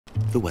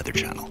the Weather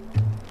Channel.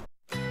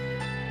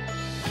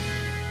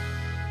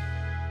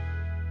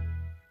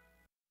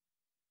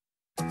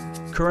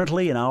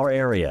 Currently in our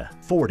area,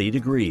 40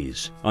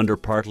 degrees under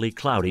partly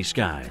cloudy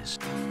skies.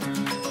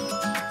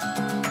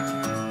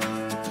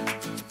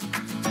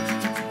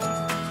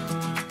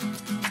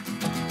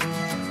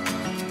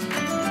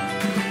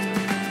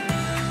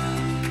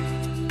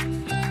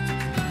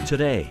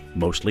 Today,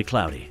 mostly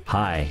cloudy,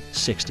 high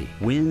 60,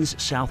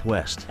 winds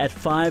southwest at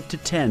 5 to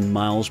 10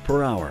 miles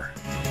per hour.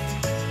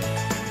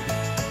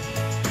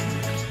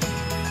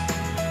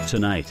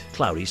 Tonight,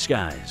 cloudy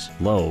skies,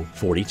 low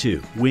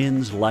 42,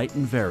 winds light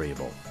and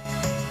variable.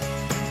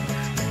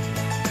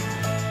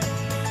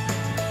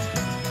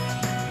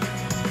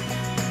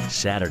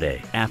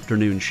 Saturday,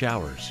 afternoon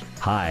showers,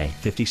 high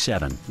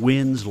 57,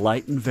 winds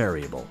light and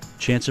variable,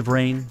 chance of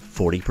rain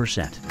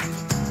 40%.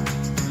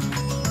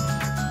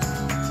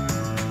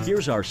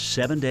 Here's our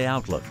 7-day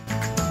outlook.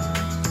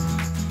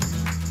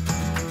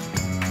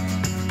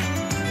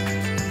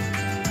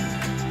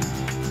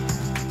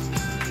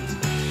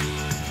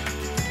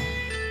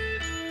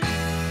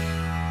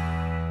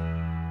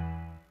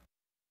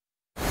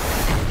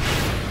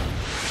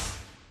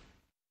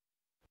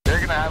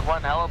 Have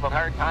one hell of a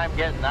hard time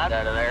getting that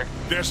out of there.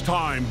 This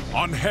time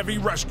on Heavy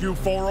Rescue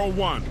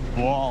 401.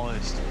 Wall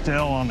is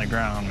still on the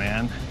ground,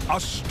 man. A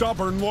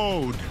stubborn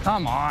load.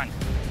 Come on.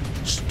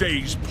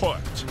 Stays put.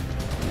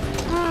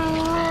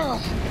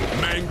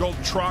 Mangled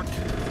truck.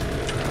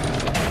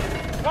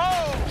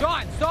 Whoa!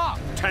 John, stop!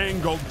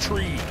 Tangled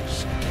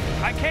trees.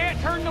 I can't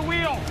turn the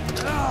wheel.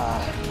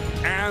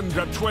 And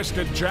a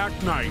twisted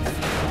jackknife.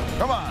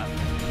 Come on.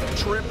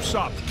 Trips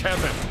up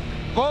Kevin.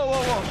 Whoa,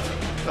 whoa,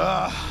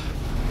 whoa.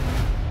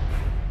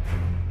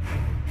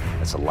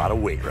 That's a lot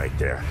of weight right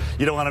there.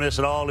 You don't want to miss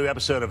an all-new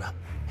episode of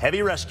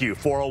Heavy Rescue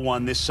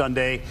 401 this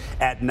Sunday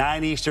at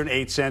 9 Eastern,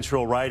 8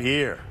 Central, right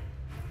here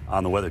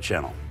on the Weather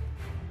Channel.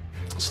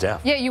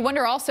 Steph. Yeah, you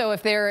wonder also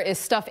if there is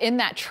stuff in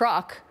that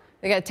truck.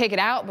 They got to take it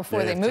out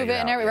before they move it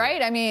and everything,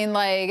 right? I mean,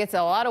 like, it's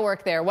a lot of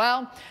work there.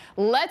 Well,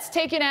 let's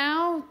take you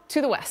now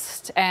to the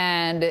west.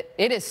 And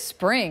it is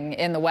spring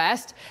in the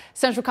west.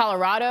 Central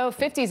Colorado,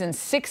 50s and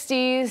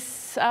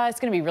 60s. It's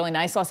going to be really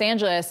nice. Los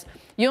Angeles,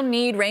 you'll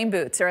need rain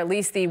boots, or at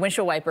least the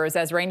windshield wipers,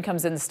 as rain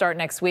comes in to start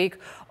next week.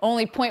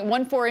 Only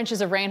 0.14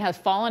 inches of rain has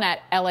fallen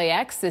at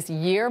LAX this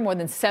year, more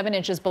than 7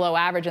 inches below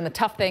average. And the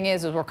tough thing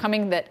is we're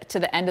coming to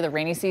the end of the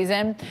rainy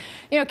season.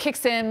 You know, it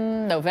kicks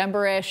in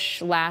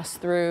November-ish, lasts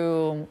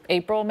through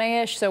April,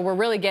 May-ish. So we're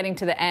really getting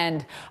to the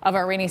end of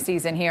our rainy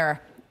season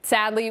here.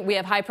 Sadly, we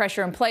have high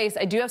pressure in place.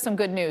 I do have some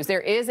good news.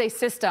 There is a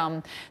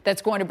system that's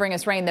going to bring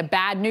us rain. The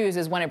bad news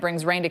is when it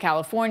brings rain to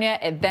California,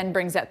 it then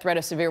brings that threat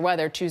of severe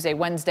weather Tuesday,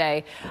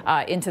 Wednesday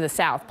into the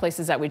south,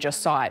 places that we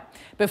just saw it.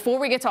 Before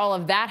we get to all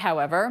of that,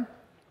 however,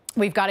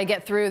 we've got to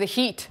get through the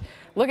heat.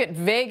 Look at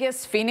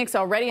Vegas, Phoenix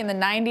already in the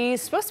 90s.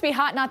 Supposed to be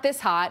hot, not this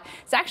hot.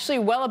 It's actually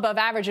well above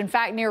average. In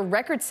fact, near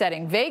record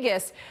setting.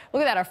 Vegas,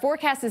 look at that. Our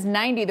forecast is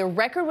 90. The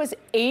record was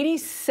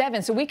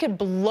 87. So we could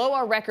blow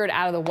our record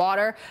out of the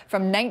water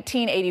from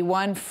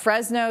 1981.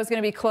 Fresno is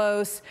going to be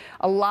close.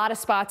 A lot of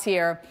spots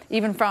here,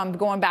 even from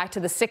going back to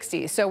the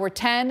 60s. So we're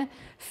 10,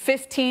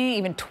 15,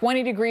 even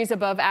 20 degrees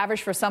above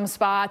average for some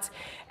spots.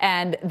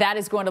 And that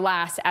is going to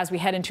last as we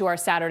head into our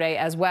Saturday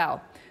as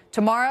well.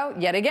 Tomorrow,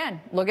 yet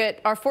again, look at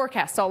our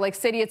forecast. Salt Lake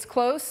City, it's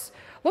close.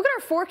 Look at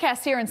our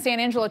forecast here in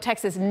San Angelo,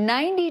 Texas,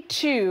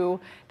 92.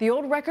 The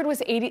old record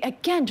was 80.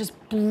 Again, just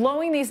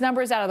blowing these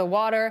numbers out of the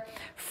water.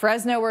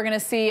 Fresno, we're going to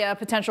see a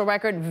potential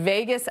record.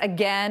 Vegas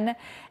again,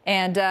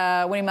 and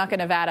Winnemucca,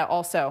 Nevada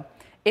also.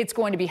 It's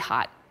going to be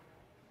hot.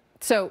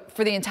 So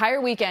for the entire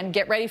weekend,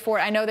 get ready for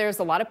it. I know there's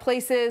a lot of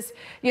places,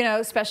 you know,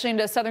 especially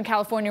into Southern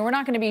California. We're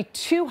not going to be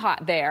too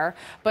hot there,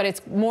 but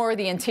it's more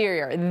the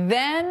interior.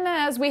 Then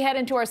as we head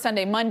into our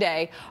Sunday,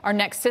 Monday, our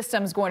next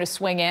system is going to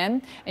swing in,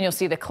 and you'll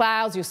see the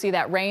clouds. You'll see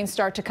that rain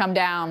start to come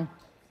down.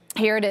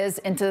 Here it is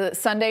into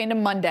Sunday into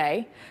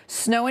Monday.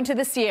 Snow into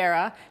the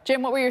Sierra.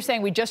 Jim, what were you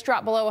saying? We just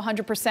dropped below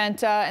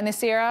 100% in the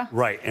Sierra?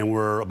 Right, and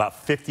we're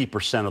about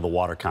 50% of the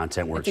water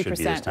content where it should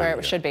be this time where of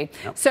it year. should be.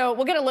 Yep. So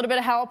we'll get a little bit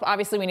of help.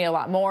 Obviously, we need a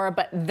lot more,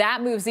 but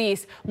that moves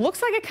east.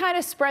 Looks like it kind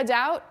of spreads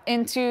out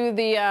into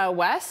the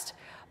west.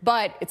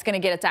 But it's going to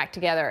get its act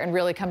together and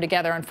really come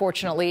together,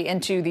 unfortunately,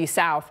 into the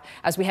south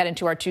as we head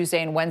into our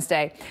Tuesday and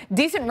Wednesday.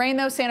 Decent rain,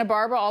 though, Santa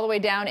Barbara all the way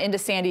down into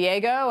San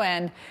Diego.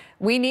 And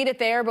we need it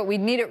there, but we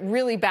need it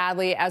really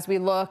badly as we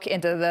look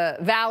into the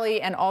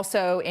valley and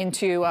also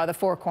into the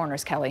Four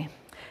Corners, Kelly.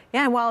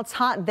 Yeah, and while it's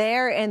hot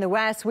there in the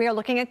west, we are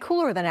looking at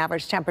cooler than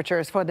average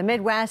temperatures for the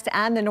Midwest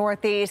and the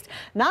Northeast.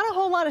 Not a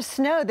whole lot of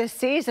snow this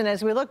season.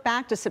 As we look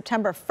back to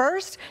September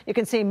 1st, you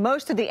can see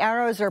most of the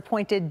arrows are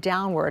pointed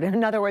downward.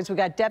 In other words, we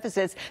got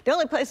deficits. The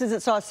only places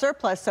that saw a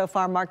surplus so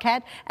far,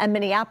 Marquette and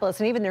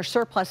Minneapolis, and even their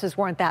surpluses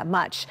weren't that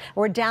much.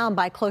 We're down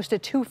by close to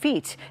 2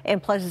 feet in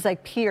places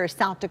like Pierce,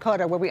 South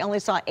Dakota, where we only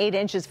saw 8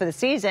 inches for the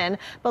season.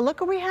 But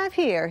look what we have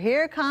here.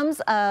 Here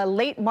comes a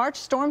late March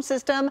storm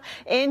system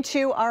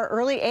into our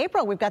early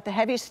April. We've got got the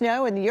heavy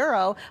snow in the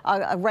Euro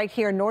right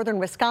here in northern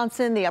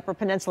Wisconsin, the upper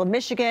peninsula of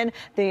Michigan.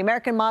 The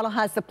American model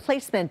has the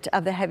placement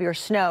of the heavier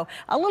snow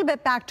a little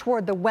bit back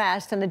toward the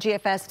west, and the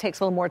GFS takes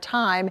a little more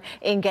time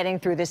in getting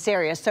through this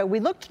area. So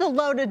we look to the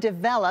low to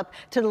develop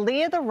to the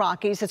lee of the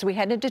Rockies as we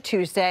head into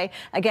Tuesday.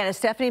 Again, as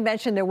Stephanie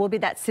mentioned, there will be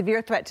that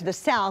severe threat to the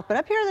south, but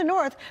up here in the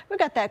north, we've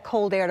got that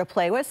cold air to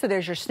play with. So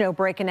there's your snow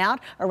breaking out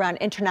around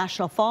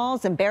International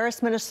Falls and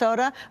Barris,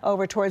 Minnesota,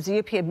 over towards the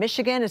UP of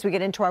Michigan as we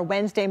get into our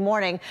Wednesday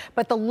morning.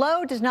 But the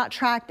low does not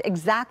track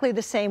exactly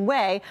the same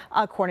way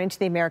according to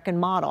the American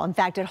model. In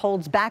fact, it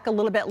holds back a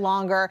little bit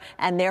longer,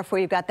 and therefore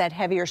you've got that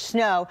heavier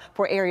snow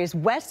for areas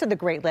west of the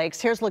Great Lakes.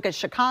 Here's a look at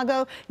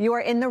Chicago. You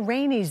are in the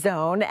rainy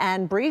zone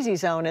and breezy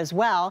zone as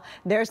well.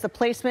 There's the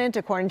placement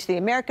according to the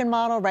American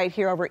model right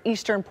here over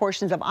eastern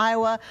portions of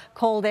Iowa.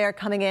 Cold air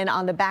coming in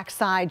on the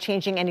backside,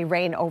 changing any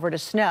rain over to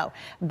snow.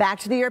 Back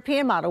to the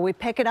European model. We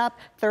pick it up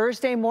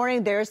Thursday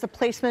morning. There's the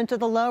placement of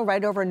the low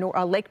right over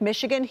Lake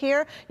Michigan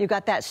here. You've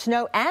got that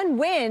snow and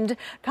wind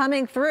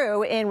coming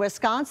through in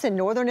Wisconsin,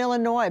 northern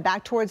Illinois,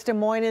 back towards Des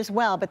Moines as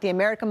well. But the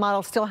American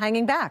model still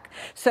hanging back.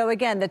 So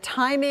again, the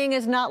timing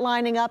is not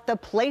lining up. The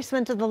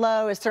placement of the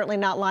low is certainly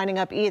not lining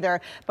up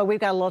either. But we've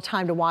got a little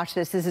time to watch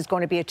this. This is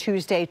going to be a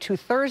Tuesday to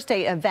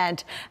Thursday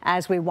event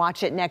as we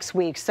watch it next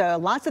week. So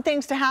lots of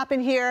things to happen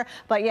here.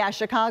 But yeah,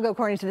 Chicago,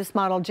 according to this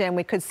model, Jim,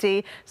 we could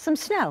see some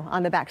snow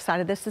on the backside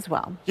of this as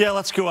well. Yeah,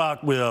 let's go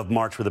out with a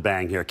march with a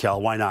bang here,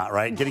 Kel. Why not,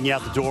 right? Getting you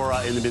out the door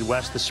in the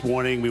Midwest this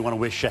morning. We want to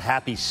wish a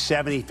happy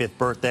 75th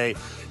birthday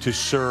to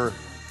Sir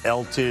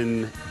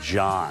Elton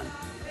John.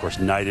 Of course,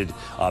 knighted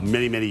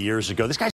many, many years ago. This guy